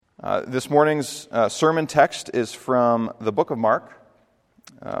This morning's sermon text is from the book of Mark,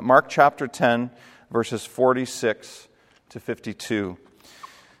 Mark chapter 10, verses 46 to 52.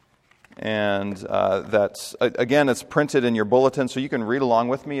 And that's, again, it's printed in your bulletin, so you can read along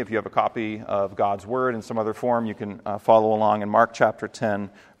with me. If you have a copy of God's Word in some other form, you can follow along in Mark chapter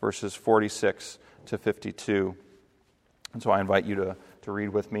 10, verses 46 to 52. And so I invite you to read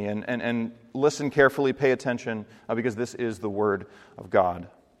with me and listen carefully, pay attention, because this is the Word of God.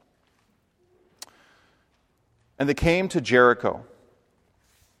 And they came to Jericho.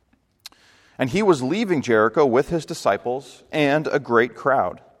 And he was leaving Jericho with his disciples and a great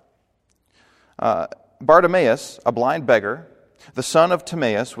crowd. Bartimaeus, a blind beggar, the son of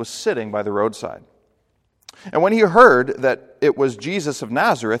Timaeus, was sitting by the roadside. And when he heard that it was Jesus of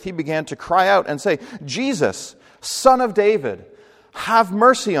Nazareth, he began to cry out and say, "Jesus, Son of David, have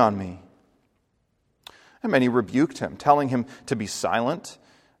mercy on me." And many rebuked him, telling him to be silent.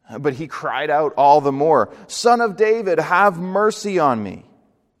 But he cried out all the more, "Son of David, have mercy on me."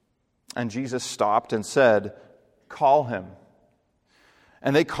 And Jesus stopped and said, "Call him."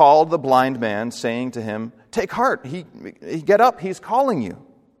 And they called the blind man, saying to him, "Take heart, he get up, he's calling you."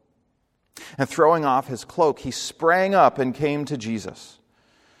 And throwing off his cloak, he sprang up and came to Jesus.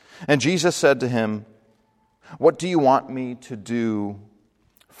 And Jesus said to him, "What do you want me to do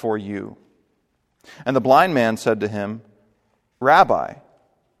for you?" And the blind man said to him, "Rabbi,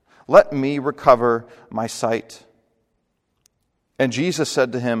 let me recover my sight." And Jesus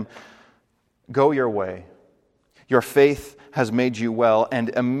said to him, "Go your way. Your faith has made you well." And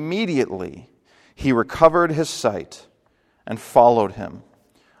immediately he recovered his sight and followed him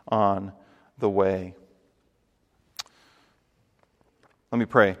on the way. Let me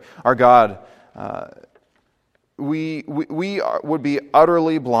pray. Our God, we would be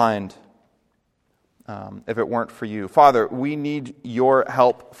utterly blind if it weren't for you. Father, we need your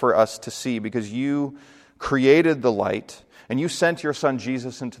help for us to see, because you created the light and you sent your Son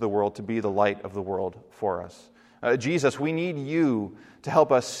Jesus into the world to be the light of the world for us. Jesus, we need you to help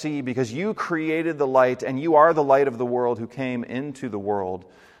us see, because you created the light and you are the light of the world who came into the world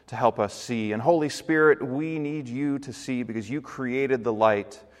to help us see. And Holy Spirit, we need you to see, because you created the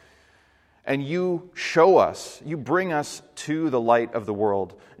light and you show us, you bring us to the light of the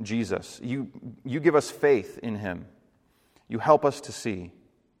world, Jesus. You give us faith in him. You help us to see.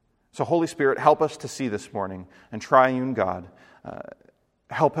 So Holy Spirit, help us to see this morning. And triune God,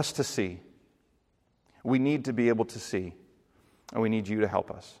 help us to see. We need to be able to see. And we need you to help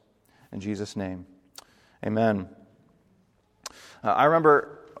us. In Jesus' name, amen. I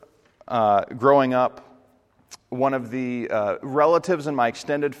remember growing up, one of the relatives in my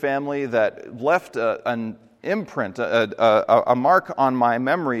extended family that left an imprint, a mark on my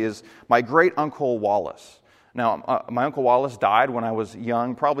memory, is my great-uncle Wallace. Now, my Uncle Wallace died when I was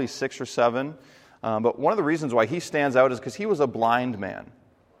young, probably 6 or 7. But one of the reasons why he stands out is because he was a blind man.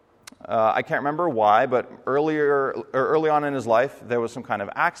 I can't remember why, but early on in his life, there was some kind of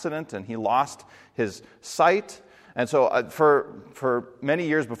accident, and he lost his sight. And so for many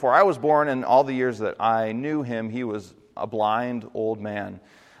years before I was born, and all the years that I knew him, he was a blind old man.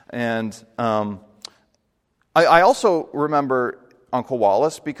 And I also remember Uncle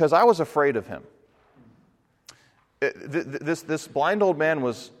Wallace because I was afraid of him. This blind old man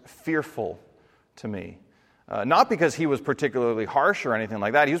was fearful to me. Not because he was particularly harsh or anything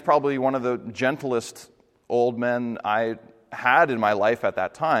like that. He was probably one of the gentlest old men I had in my life at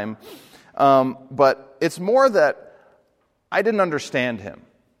that time. But it's more that I didn't understand him.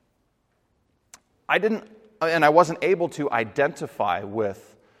 I wasn't able to identify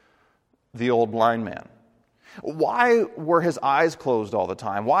with the old blind man. Why were his eyes closed all the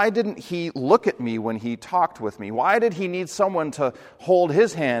time? Why didn't he look at me when he talked with me? Why did he need someone to hold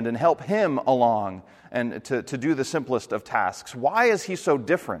his hand and help him along and to do the simplest of tasks? Why is he so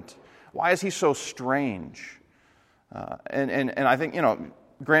different? Why is he so strange? And I think,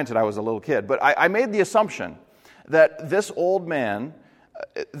 granted, I was a little kid, but I made the assumption that this old man,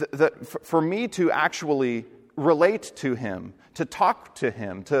 for me to actually relate to him, to talk to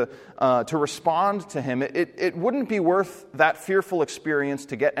him, to respond to him, it wouldn't be worth that fearful experience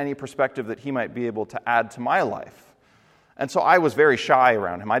to get any perspective that he might be able to add to my life. And so I was very shy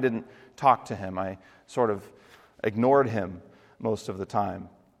around him. I didn't talk to him. I sort of ignored him most of the time.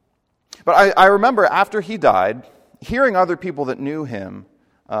 But I remember after he died, hearing other people that knew him,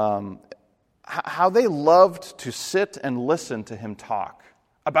 how they loved to sit and listen to him talk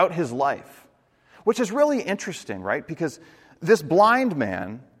about his life, which is really interesting, right? Because this blind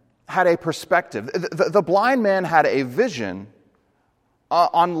man had a perspective. The blind man had a vision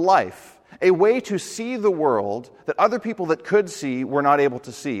on life a way to see the world that other people that could see were not able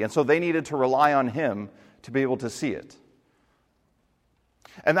to see. And so they needed to rely on him to be able to see it.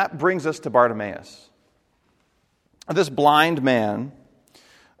 And that brings us to Bartimaeus. This blind man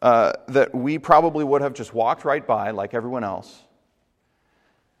that we probably would have just walked right by like everyone else.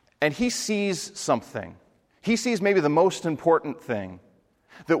 And he sees something. He sees maybe the most important thing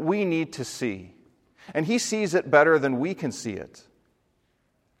that we need to see. And he sees it better than we can see it.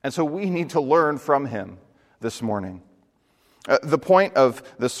 And so we need to learn from him this morning. The point of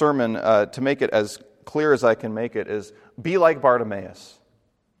the sermon, to make it as clear as I can make it, is be like Bartimaeus.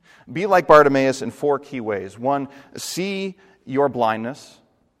 Be like Bartimaeus in 4 key ways. 1, see your blindness.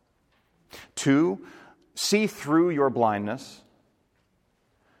 2, see through your blindness.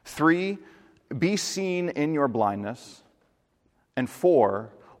 3, be seen in your blindness. And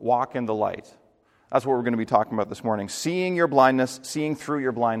 4, walk in the light. That's what we're going to be talking about this morning. Seeing your blindness, seeing through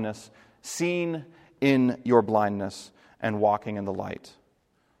your blindness, seen in your blindness, and walking in the light.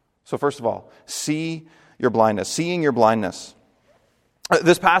 So first of all, see your blindness, seeing your blindness.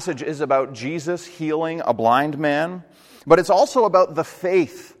 This passage is about Jesus healing a blind man, but it's also about the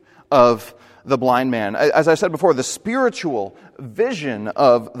faith of the blind man. As I said before, the spiritual vision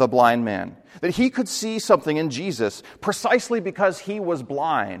of the blind man, that he could see something in Jesus precisely because he was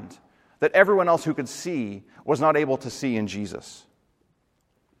blind, that everyone else who could see was not able to see in Jesus.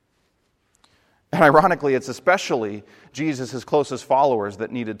 And ironically, it's especially Jesus' closest followers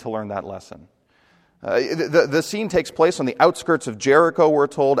that needed to learn that lesson. The scene takes place on the outskirts of Jericho, we're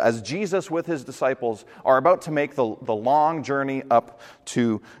told, as Jesus with his disciples are about to make the long journey up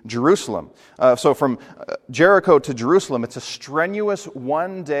to Jerusalem. So from Jericho to Jerusalem, it's a strenuous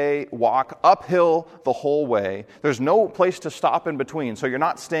 1-day walk uphill the whole way. There's no place to stop in between, so you're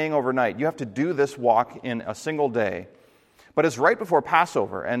not staying overnight. You have to do this walk in a single day. But it's right before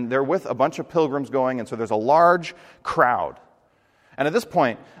Passover, and they're with a bunch of pilgrims going, and so there's a large crowd. And at this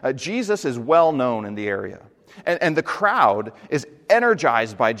point, Jesus is well known in the area. And the crowd is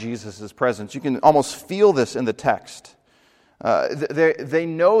energized by Jesus' presence. You can almost feel this in the text. They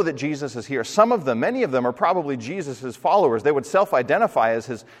know that Jesus is here. Some of them, many of them, are probably Jesus' followers. They would self-identify as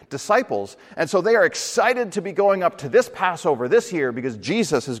his disciples. And so they are excited to be going up to this Passover this year because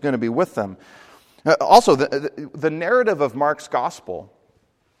Jesus is going to be with them. Also, the narrative of Mark's gospel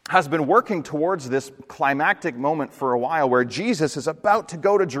has been working towards this climactic moment for a while where Jesus is about to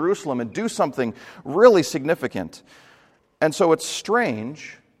go to Jerusalem and do something really significant. And so it's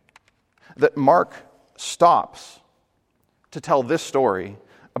strange that Mark stops to tell this story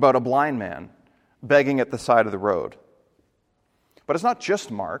about a blind man begging at the side of the road. But it's not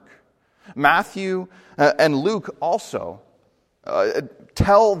just Mark. Matthew and Luke also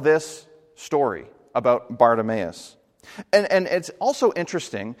tell this story about Bartimaeus. And it's also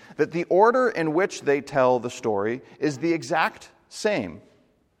interesting that the order in which they tell the story is the exact same.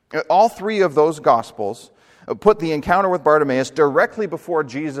 All 3 of those Gospels put the encounter with Bartimaeus directly before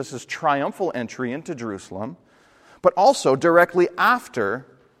Jesus' triumphal entry into Jerusalem, but also directly after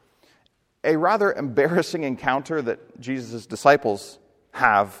a rather embarrassing encounter that Jesus' disciples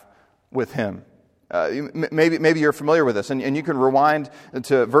have with him. Maybe you're familiar with this, and you can rewind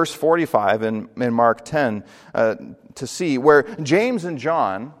to verse 45 in Mark 10 to see where James and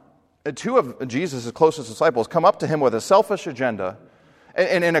John, 2 of Jesus' closest disciples, come up to him with a selfish agenda,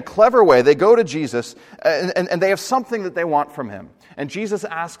 and in a clever way they go to Jesus, and they have something that they want from him. And Jesus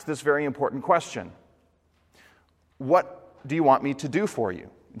asks this very important question: "What do you want me to do for you,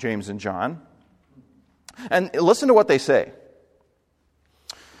 James and John?" And listen to what they say.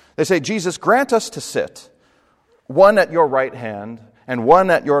 They say, "Jesus, grant us to sit, one at your right hand and one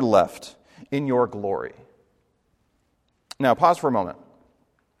at your left, in your glory." Now, pause for a moment.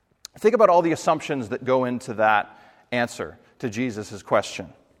 Think about all the assumptions that go into that answer to Jesus'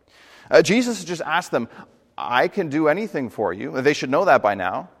 question. Jesus just asked them, "I can do anything for you." They should know that by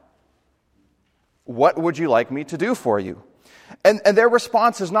now. "What would you like me to do for you?" And their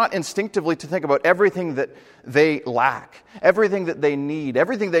response is not instinctively to think about everything that they lack, everything that they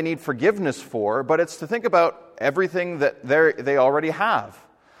need forgiveness for, but it's to think about everything that they already have,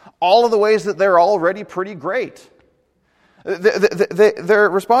 all of the ways that they're already pretty great. Their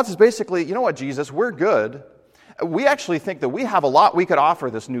response is basically, "You know what, Jesus, we're good. We actually think that we have a lot we could offer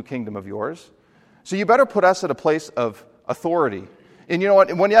this new kingdom of yours, so you better put us at a place of authority. And you know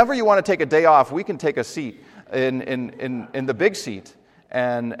what, whenever you want to take a day off, we can take a seat in the big seat,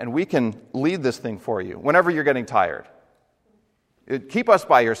 and we can lead this thing for you whenever you're getting tired. Keep us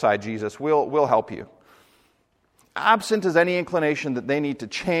by your side, Jesus. We'll help you." Absent is any inclination that they need to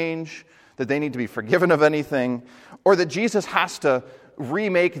change, that they need to be forgiven of anything, or that Jesus has to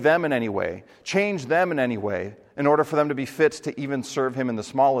remake them in any way, change them in any way, in order for them to be fit to even serve him in the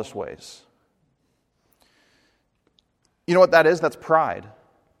smallest ways. You know what that is? That's pride.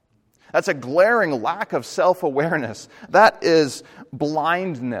 That's a glaring lack of self-awareness. That is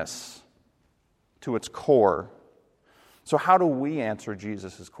blindness to its core. So how do we answer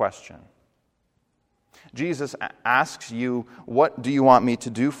Jesus' question? Jesus asks you, what do you want me to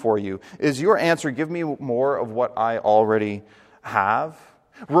do for you? Is your answer, give me more of what I already have?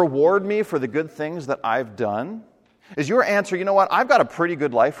 Reward me for the good things that I've done? Is your answer, you know what, I've got a pretty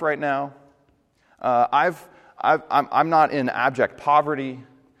good life right now. I'm not in abject poverty.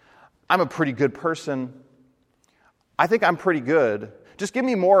 I'm a pretty good person. I think I'm pretty good. Just give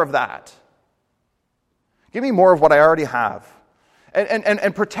me more of that. Give me more of what I already have.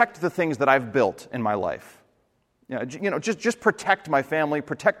 And protect the things that I've built in my life. Just protect my family,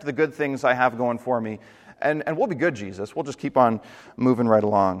 protect the good things I have going for me, and we'll be good, Jesus. We'll just keep on moving right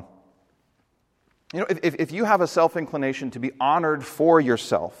along. If you have a self-inclination to be honored for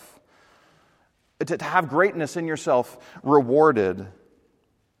yourself, to have greatness in yourself rewarded,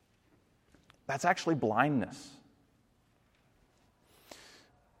 that's actually blindness.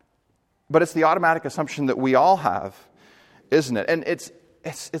 But it's the automatic assumption that we all have, isn't it? And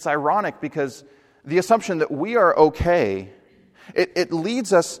it's ironic because the assumption that we are okay, it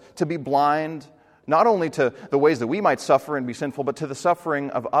leads us to be blind not only to the ways that we might suffer and be sinful, but to the suffering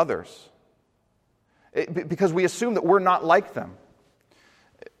of others. Because we assume that we're not like them.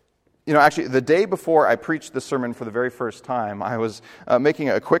 Actually, the day before I preached this sermon for the very first time, I was making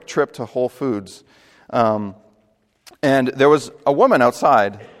a quick trip to Whole Foods. And there was a woman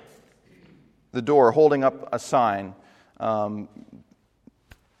outside the door holding up a sign,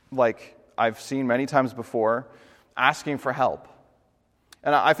 like I've seen many times before, asking for help.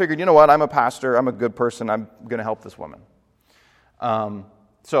 And I figured, you know what, I'm a pastor, I'm a good person, I'm going to help this woman.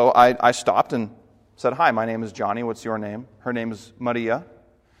 So I stopped and said, hi, my name is Johnny, what's your name? Her name is Maria.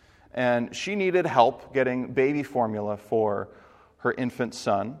 And she needed help getting baby formula for her infant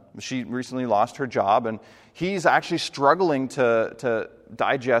son. She recently lost her job, and he's actually struggling to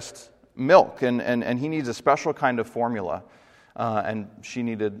digest milk, and he needs a special kind of formula, and she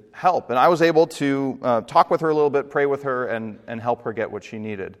needed help. And I was able to talk with her a little bit, pray with her, and help her get what she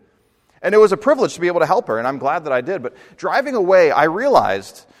needed. And it was a privilege to be able to help her, and I'm glad that I did. But driving away, I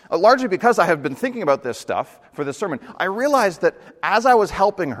realized, largely because I have been thinking about this stuff for this sermon, I realized that as I was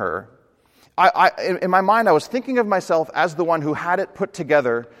helping her, in my mind I was thinking of myself as the one who had it put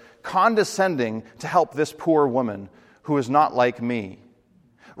together, condescending to help this poor woman who is not like me,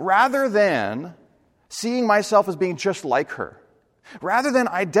 rather than seeing myself as being just like her, rather than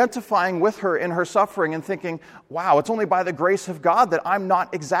identifying with her in her suffering and thinking, wow, it's only by the grace of God that I'm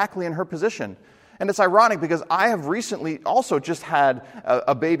not exactly in her position. And it's ironic because I have recently also just had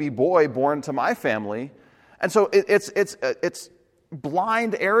a baby boy born to my family. And so it's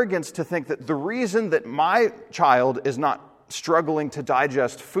blind arrogance to think that the reason that my child is not struggling to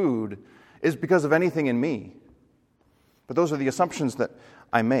digest food is because of anything in me. But those are the assumptions that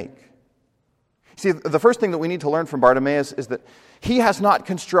I make. See, the first thing that we need to learn from Bartimaeus is that he has not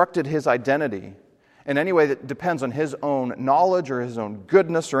constructed his identity in any way that depends on his own knowledge or his own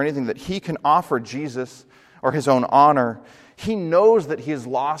goodness or anything that he can offer Jesus or his own honor. He knows that he is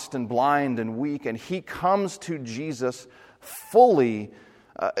lost and blind and weak, and he comes to Jesus fully,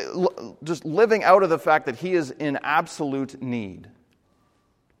 just living out of the fact that he is in absolute need.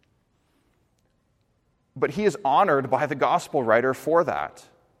 But he is honored by the gospel writer for that,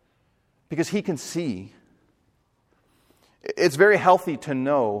 because he can see. It's very healthy to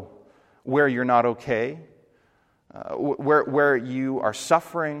know where you're not okay, where you are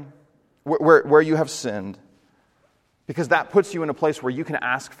suffering, where you have sinned, because that puts you in a place where you can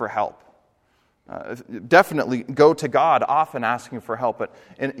ask for help. Definitely go to God often asking for help, but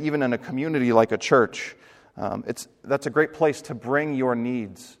even in a community like a church, that's a great place to bring your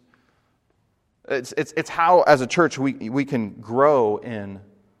needs. It's how, as a church, we can grow in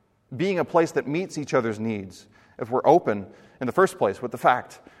being a place that meets each other's needs if we're open in the first place with the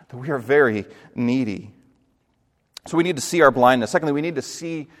fact that we are very needy. So we need to see our blindness. Secondly, we need to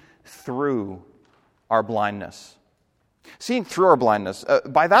see through our blindness. Seeing through our blindness.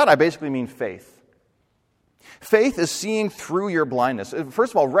 By that, I basically mean faith. Faith is seeing through your blindness.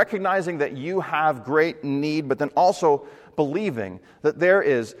 First of all, recognizing that you have great need, but then also believing that there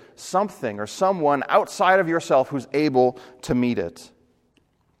is something or someone outside of yourself who's able to meet it.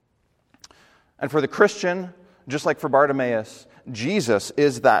 And for the Christian, just like for Bartimaeus, Jesus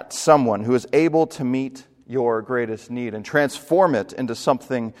is that someone who is able to meet your greatest need and transform it into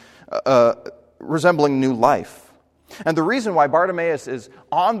something resembling new life. And the reason why Bartimaeus is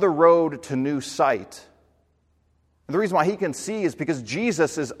on the road to new sight, the reason why he can see, is because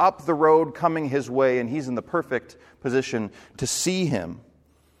Jesus is up the road coming his way, and he's in the perfect position to see him.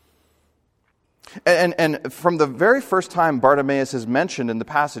 And from the very first time Bartimaeus is mentioned in the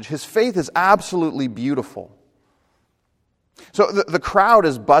passage, his faith is absolutely beautiful. So the crowd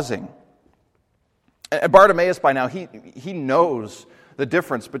is buzzing. And Bartimaeus, by now, he knows the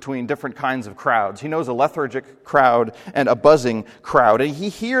difference between different kinds of crowds. He knows a lethargic crowd and a buzzing crowd. And he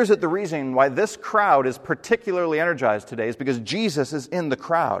hears that the reason why this crowd is particularly energized today is because Jesus is in the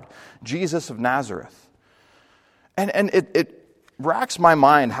crowd, Jesus of Nazareth. And it racks my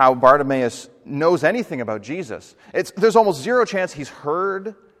mind how Bartimaeus knows anything about Jesus. There's almost zero chance he's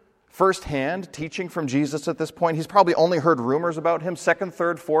heard firsthand teaching from Jesus at this point. He's probably only heard rumors about him, second,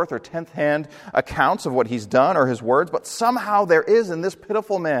 third, fourth, or 10th hand accounts of what he's done or his words. But somehow there is in this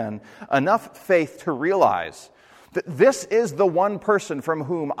pitiful man enough faith to realize that this is the one person from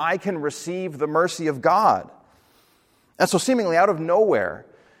whom I can receive the mercy of God. And so seemingly out of nowhere,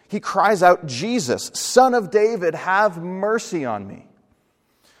 he cries out, "Jesus, Son of David, have mercy on me."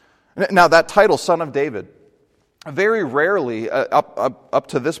 Now that title, Son of David, very rarely, up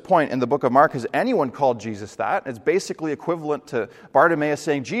to this point in the book of Mark, has anyone called Jesus that. It's basically equivalent to Bartimaeus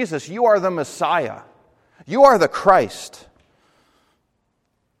saying, "Jesus, you are the Messiah. You are the Christ."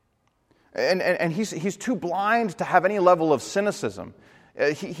 And he's too blind to have any level of cynicism.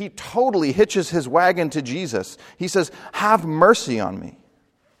 He totally hitches his wagon to Jesus. He says, "Have mercy on me."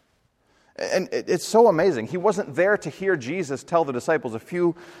 And it's so amazing. He wasn't there to hear Jesus tell the disciples a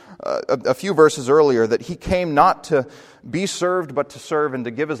few verses earlier that he came not to be served, but to serve and to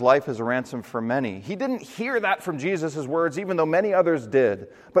give his life as a ransom for many. He didn't hear that from Jesus' words, even though many others did.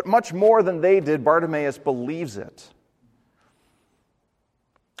 But much more than they did, Bartimaeus believes it.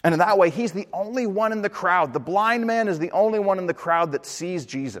 And in that way, he's the only one in the crowd. The blind man is the only one in the crowd that sees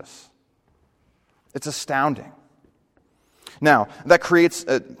Jesus. It's astounding. Now, that creates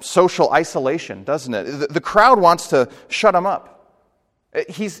social isolation, doesn't it? The crowd wants to shut him up.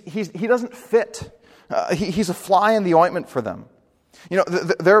 He doesn't fit. He's a fly in the ointment for them. You know,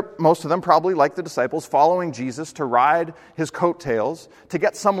 they're, most of them probably, like the disciples, following Jesus to ride his coattails to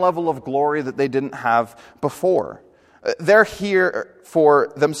get some level of glory that they didn't have before. They're here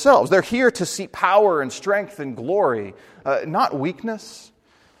for themselves. They're here to see power and strength and glory, not weakness.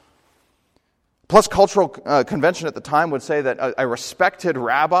 Plus, cultural convention at the time would say that a respected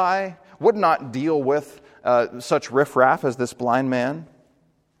rabbi would not deal with such riffraff as this blind man.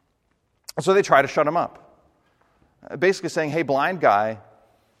 So they try to shut him up. Basically saying, "Hey, blind guy,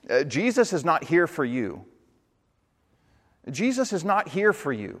 Jesus is not here for you. Jesus is not here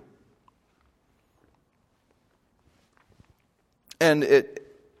for you." And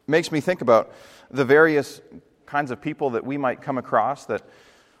it makes me think about the various kinds of people that we might come across that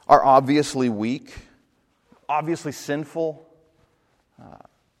are obviously weak, obviously sinful,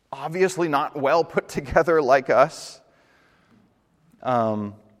 obviously not well put together like us.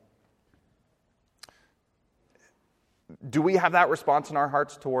 Do we have that response in our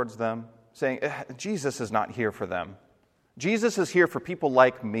hearts towards them? Saying, Jesus is not here for them. Jesus is here for people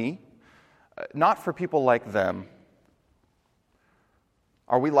like me, not for people like them.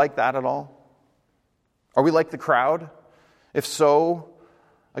 Are we like that at all? Are we like the crowd? If so,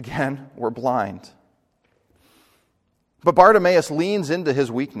 again, we're blind. But Bartimaeus leans into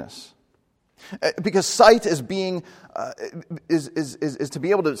his weakness. Because sight is being is to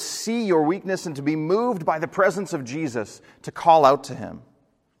be able to see your weakness and to be moved by the presence of Jesus to call out to him.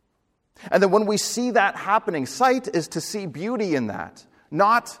 And then when we see that happening, sight is to see beauty in that,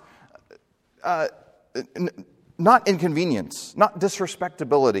 not inconvenience, not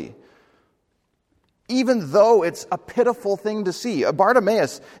disrespectability. Even though it's a pitiful thing to see.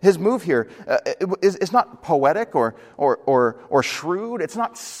 Bartimaeus, his move here, is not poetic or shrewd. It's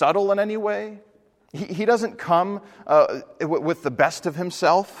not subtle in any way. He doesn't come with the best of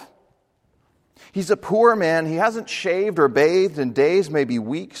himself. He's a poor man. He hasn't shaved or bathed in days, maybe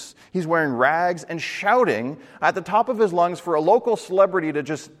weeks. He's wearing rags and shouting at the top of his lungs for a local celebrity to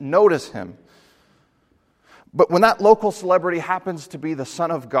just notice him. But when that local celebrity happens to be the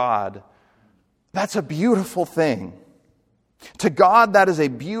Son of God, that's a beautiful thing. To God, that is a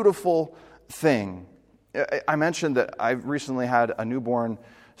beautiful thing. I mentioned that I recently had a newborn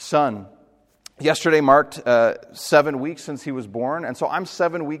son. Yesterday marked 7 weeks since he was born, and so I'm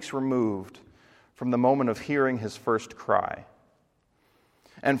 7 weeks removed from the moment of hearing his first cry.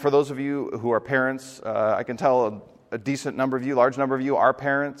 And for those of you who are parents, I can tell a decent number of you, large number of you are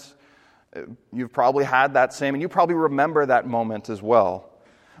parents. You've probably had that same, and you probably remember that moment as well.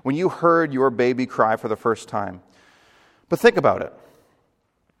 When you heard your baby cry for the first time, But think about it.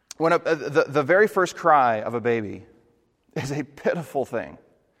 When the very first cry of a baby is a pitiful thing.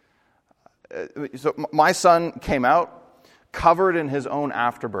 So my son came out covered in his own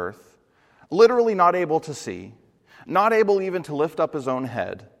afterbirth, literally not able to see, not able even to lift up his own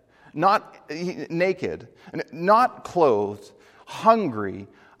head, naked, not clothed, hungry,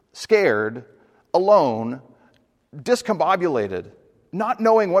 scared, alone, discombobulated, not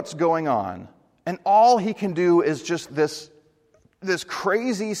knowing what's going on. And all he can do is just this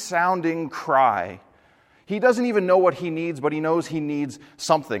crazy sounding cry. He doesn't even know what he needs, but he knows he needs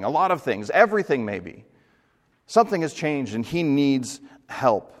something, a lot of things, everything maybe. Something has changed and he needs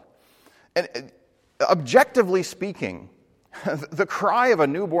help. And objectively speaking, the cry of a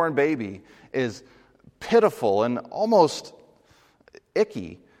newborn baby is pitiful and almost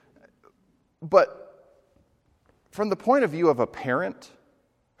icky. But from the point of view of a parent,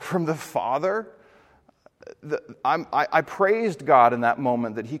 from the father, I praised God in that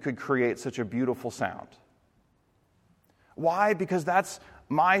moment that he could create such a beautiful sound. Why? Because that's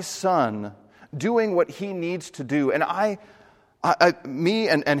my son doing what he needs to do. And me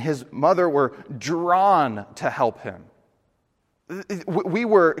and his mother were drawn to help him. We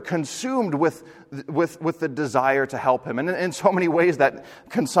were consumed with the desire to help him. And in so many ways that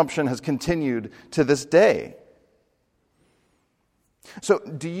consumption has continued to this day. So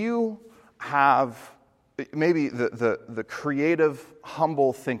do you have maybe the creative,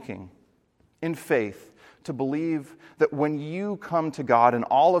 humble thinking in faith to believe that when you come to God in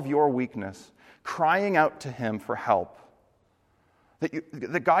all of your weakness, crying out to him for help,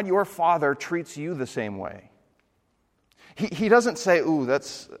 that God, your Father, treats you the same way? He doesn't say, ooh,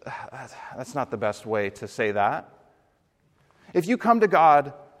 that's not the best way to say that. If you come to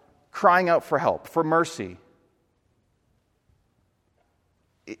God crying out for help, for mercy,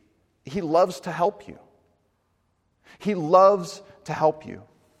 he loves to help you. He loves to help you.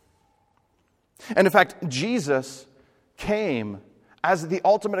 And in fact, Jesus came as the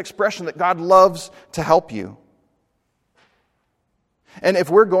ultimate expression that God loves to help you. And if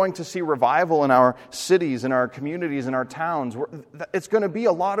we're going to see revival in our cities, in our communities, in our towns, it's going to be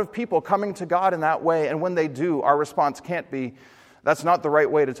a lot of people coming to God in that way. And when they do, our response can't be, that's not the right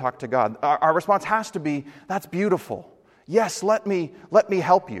way to talk to God. Our response has to be, that's beautiful. Yes, let me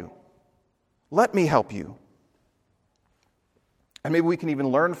help you. Let me help you. And maybe we can even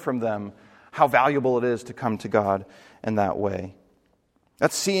learn from them how valuable it is to come to God in that way.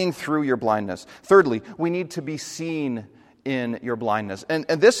 That's seeing through your blindness. Thirdly, we need to be seen in your blindness. And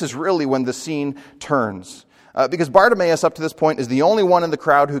this is really when the scene turns. Because Bartimaeus, up to this point, is the only one in the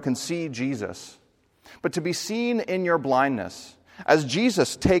crowd who can see Jesus. But to be seen in your blindness, as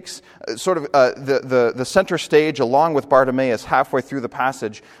Jesus takes the center stage along with Bartimaeus halfway through the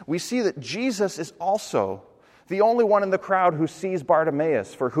passage, we see that Jesus is also the only one in the crowd who sees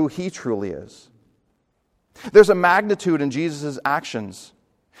Bartimaeus for who he truly is. There's a magnitude in Jesus' actions.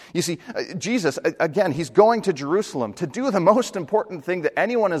 You see, Jesus, again, he's going to Jerusalem to do the most important thing that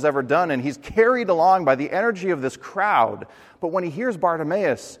anyone has ever done, and he's carried along by the energy of this crowd. But when he hears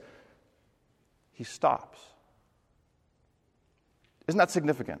Bartimaeus, he stops. Isn't that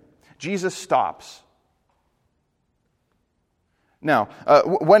significant? Jesus stops. Now,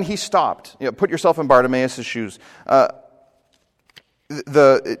 when he stopped, put yourself in Bartimaeus' shoes.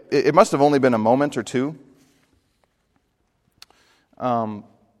 It must have only been a moment or two.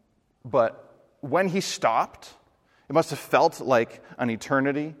 But when he stopped, it must have felt like an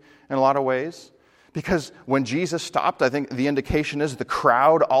eternity in a lot of ways. Because when Jesus stopped, I think the indication is the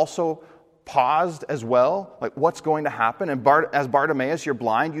crowd also paused as well. Like, what's going to happen? And as Bartimaeus, you're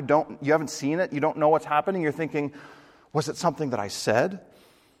blind. You haven't seen it. You don't know what's happening. You're thinking, was it something that I said?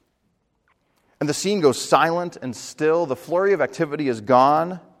 And the scene goes silent and still. The flurry of activity is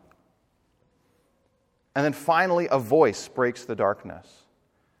gone. And then finally, a voice breaks the darkness.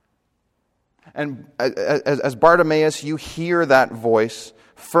 And as Bartimaeus, you hear that voice,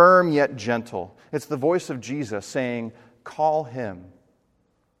 firm yet gentle. It's the voice of Jesus saying, call him.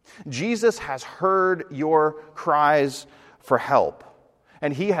 Jesus has heard your cries for help.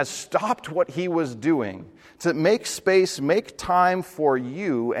 And he has stopped what he was doing to make space, make time for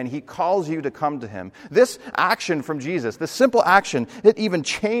you, and he calls you to come to him. This action from Jesus, this simple action, it even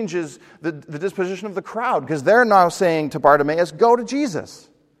changes the disposition of the crowd, because they're now saying to Bartimaeus, go to Jesus.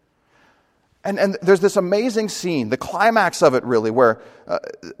 And there's this amazing scene, the climax of it really, where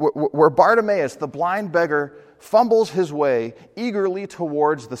Bartimaeus, the blind beggar, fumbles his way eagerly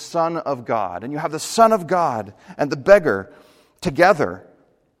towards the Son of God. And you have the Son of God and the beggar together.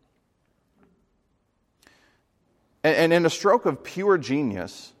 And in a stroke of pure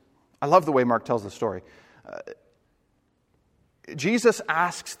genius, I love the way Mark tells the story. Jesus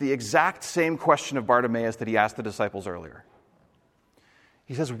asks the exact same question of Bartimaeus that he asked the disciples earlier.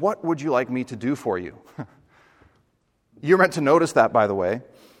 He says, "What would you like me to do for you?" You're meant to notice that, by the way.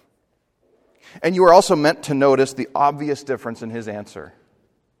 And you are also meant to notice the obvious difference in his answer.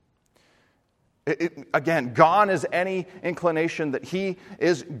 Again, gone is any inclination that he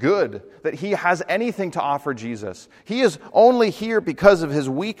is good, that he has anything to offer Jesus. He is only here because of his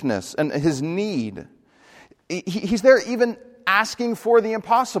weakness and his need. He's there even asking for the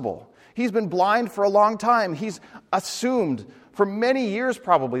impossible. He's been blind for a long time. He's assumed for many years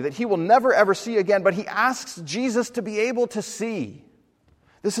probably that he will never ever see again, but he asks Jesus to be able to see.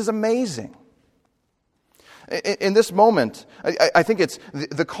 This is amazing. In this moment, I think it's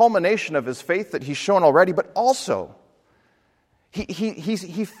the culmination of his faith that he's shown already, but also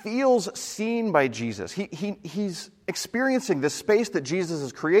he feels seen by Jesus. He's experiencing this space that Jesus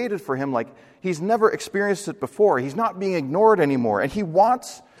has created for him like he's never experienced it before. He's not being ignored anymore, and he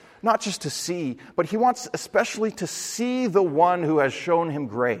wants not just to see, but he wants especially to see the one who has shown him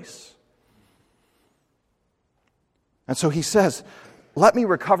grace. And so he says, "Let me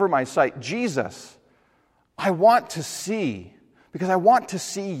recover my sight." Jesus, I want to see because I want to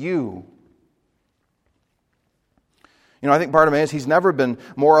see you. I think Bartimaeus, he's never been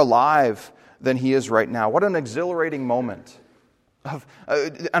more alive than he is right now. What an exhilarating moment of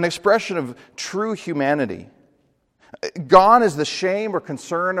an expression of true humanity. Gone is the shame or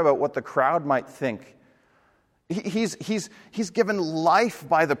concern about what the crowd might think. He's given life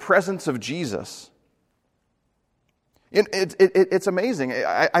by the presence of Jesus. It's amazing.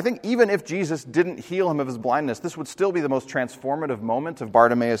 I think even if Jesus didn't heal him of his blindness, this would still be the most transformative moment of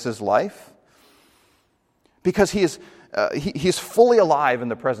Bartimaeus' life, because he is fully alive in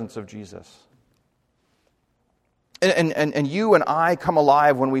the presence of Jesus. And you and I come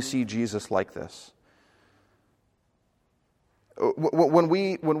alive when we see Jesus like this. When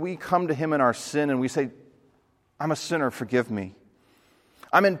we come to him in our sin and we say, "I'm a sinner, forgive me.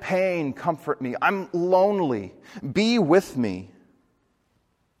 I'm in pain, comfort me. I'm lonely, be with me."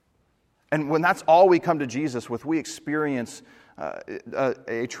 And when that's all we come to Jesus with, we experience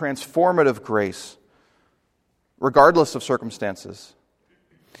a transformative grace, regardless of circumstances.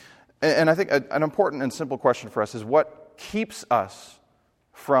 And I think an important and simple question for us is, what keeps us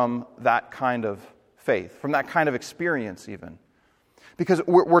from that kind of faith, from that kind of experience even? Because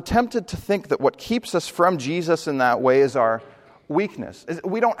we're tempted to think that what keeps us from Jesus in that way is our weakness.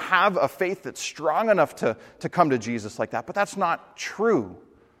 We don't have a faith that's strong enough to come to Jesus like that, but that's not true.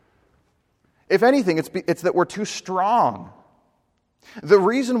 If anything, it's that we're too strong. The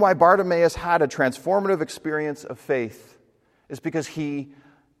reason why Bartimaeus had a transformative experience of faith is because he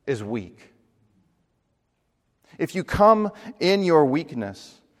is weak. If you come in your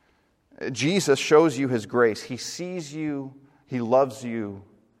weakness, Jesus shows you his grace. He sees you, he loves you,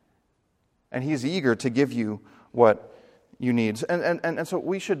 and he's eager to give you what you need. And so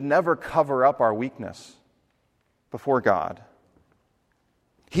we should never cover up our weakness before God.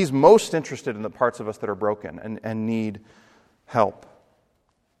 He's most interested in the parts of us that are broken and need help.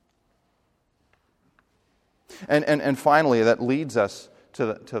 And finally, that leads us to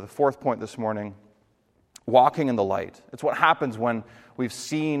the fourth point this morning, walking in the light. It's what happens when we've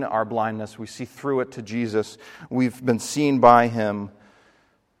seen our blindness, we see through it to Jesus, we've been seen by him.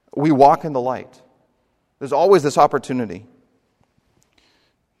 We walk in the light. There's always this opportunity.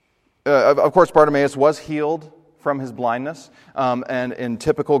 Of course, Bartimaeus was healed from his blindness, and in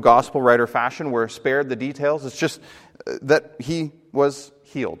typical gospel writer fashion, we're spared the details. It's just that he was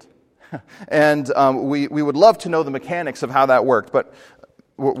healed. And we would love to know the mechanics of how that worked, but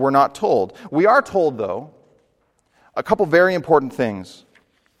we're not told. We are told, though, a couple very important things.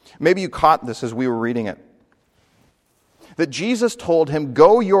 Maybe you caught this as we were reading it. That Jesus told him,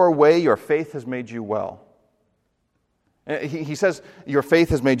 "Go your way, your faith has made you well." He says, "Your faith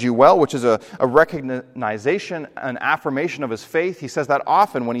has made you well," which is a recognition, an affirmation of his faith. He says that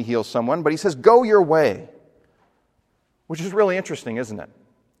often when he heals someone, but he says, "Go your way," which is really interesting, isn't it?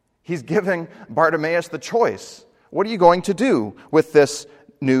 He's giving Bartimaeus the choice. What are you going to do with this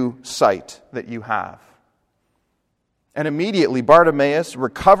new sight that you have? And immediately Bartimaeus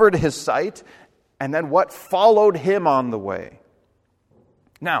recovered his sight, and then what followed him on the way?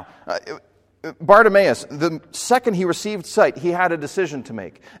 Now, Bartimaeus, the second he received sight, he had a decision to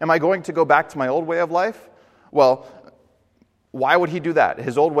make. Am I going to go back to my old way of life? Well, why would he do that?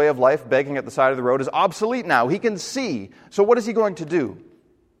 His old way of life, begging at the side of the road, is obsolete now. He can see. So what is he going to do?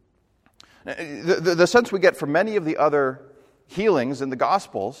 The sense we get from many of the other healings in the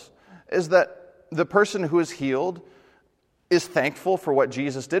Gospels is that the person who is healed is thankful for what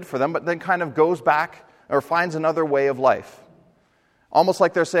Jesus did for them, but then kind of goes back or finds another way of life. Almost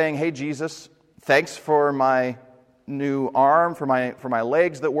like they're saying, hey, Jesus, thanks for my new arm, for my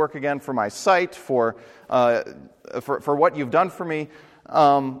legs that work again, for my sight, for what you've done for me.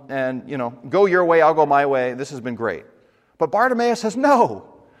 And, go your way, I'll go my way. This has been great. But Bartimaeus says, no,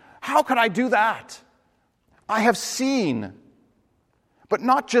 how could I do that? I have seen, but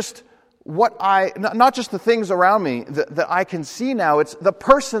not just not just the things around me that I can see now. It's the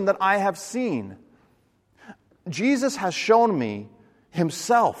person that I have seen. Jesus has shown me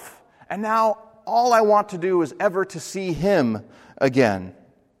himself, and now all I want to do is ever to see him again.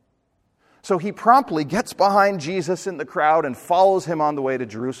 So he promptly gets behind Jesus in the crowd and follows him on the way to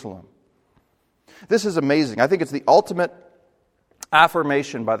Jerusalem. This is amazing. I think it's the ultimate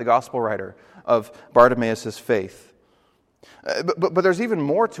affirmation by the gospel writer of Bartimaeus' faith. But there's even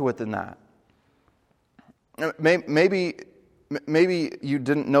more to it than that. Maybe you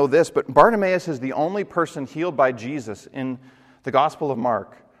didn't know this, but Bartimaeus is the only person healed by Jesus in the Gospel of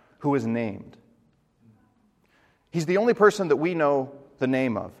Mark who is named. He's the only person that we know the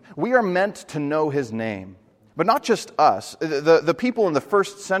name of. We are meant to know his name. But not just us. The people in the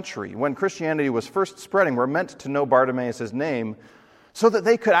first century, when Christianity was first spreading, were meant to know Bartimaeus' name so that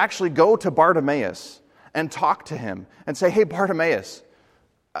they could actually go to Bartimaeus and talk to him and say, hey, Bartimaeus,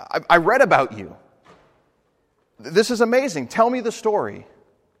 I read about you. This is amazing. Tell me the story.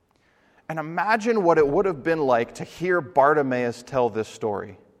 And imagine what it would have been like to hear Bartimaeus tell this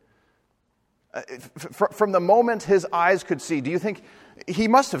story. From the moment his eyes could see, do you think he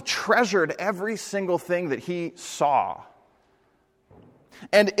must have treasured every single thing that he saw?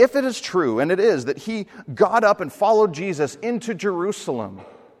 And if it is true, and it is, that he got up and followed Jesus into Jerusalem,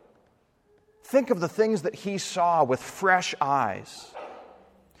 think of the things that he saw with fresh eyes.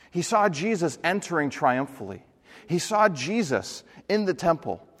 He saw Jesus entering triumphantly. He saw Jesus in the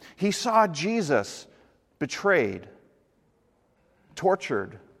temple. He saw Jesus betrayed,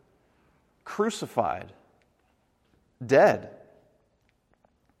 tortured, crucified, dead.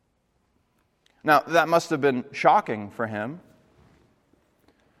 Now, that must have been shocking for him.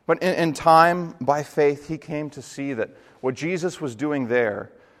 But in time, by faith, he came to see that what Jesus was doing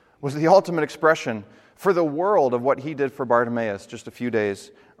there was the ultimate expression for the world of what he did for Bartimaeus just a few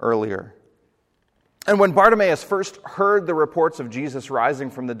days earlier. And when Bartimaeus first heard the reports of Jesus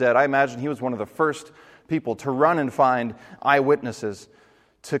rising from the dead, I imagine he was one of the first people to run and find eyewitnesses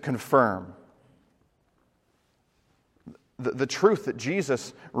to confirm the truth that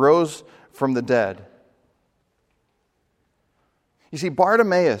Jesus rose from the dead. You see,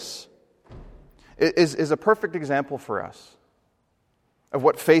 Bartimaeus is a perfect example for us of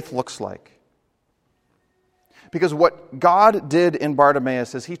what faith looks like. Because what God did in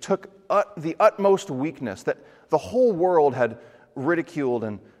Bartimaeus is he took the utmost weakness that the whole world had ridiculed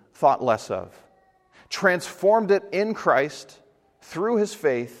and thought less of, transformed it in Christ through his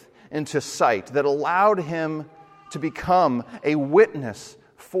faith into sight that allowed him to become a witness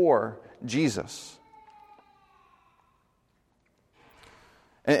for Jesus.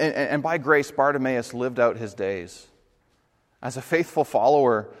 And by grace, Bartimaeus lived out his days as a faithful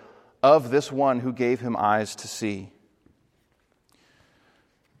follower of this one who gave him eyes to see.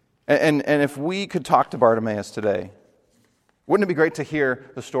 And if we could talk to Bartimaeus today, wouldn't it be great to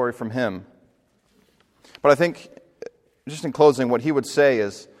hear the story from him? But I think, just in closing, what he would say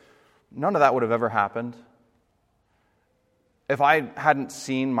is, none of that would have ever happened if I hadn't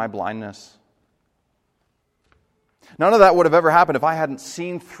seen my blindness. None of that would have ever happened if I hadn't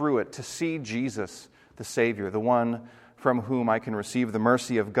seen through it to see Jesus, the Savior, the one from whom I can receive the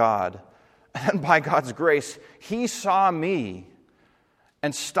mercy of God. And by God's grace, he saw me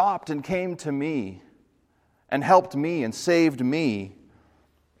and stopped and came to me and helped me and saved me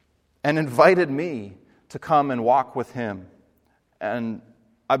and invited me to come and walk with him. And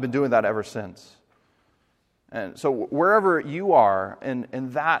I've been doing that ever since. And so wherever you are in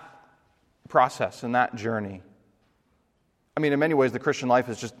that process, in that journey, I mean, in many ways, the Christian life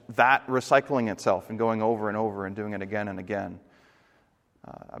is just that recycling itself and going over and over and doing it again and again.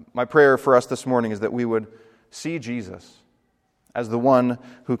 My prayer for us this morning is that we would see Jesus as the one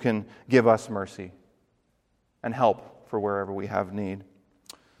who can give us mercy and help for wherever we have need.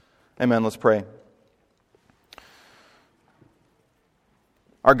 Amen. Let's pray.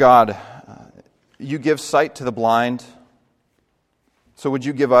 Our God, you give sight to the blind, so would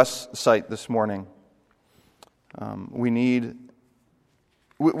you give us sight this morning? We need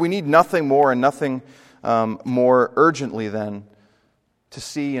nothing more and nothing more urgently than to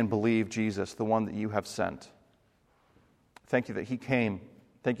see and believe Jesus, the one that you have sent. Thank you that he came.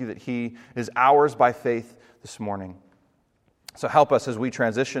 Thank you that he is ours by faith this morning. So help us as we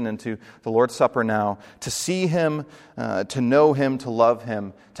transition into the Lord's Supper now to see Him, to know Him, to love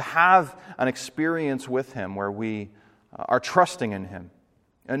Him, to have an experience with Him where we are trusting in Him.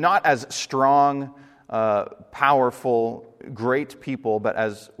 And not as strong, powerful, great people, but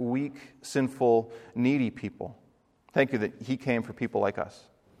as weak, sinful, needy people. Thank you that He came for people like us.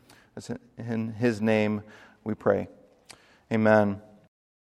 In His name we pray. Amen.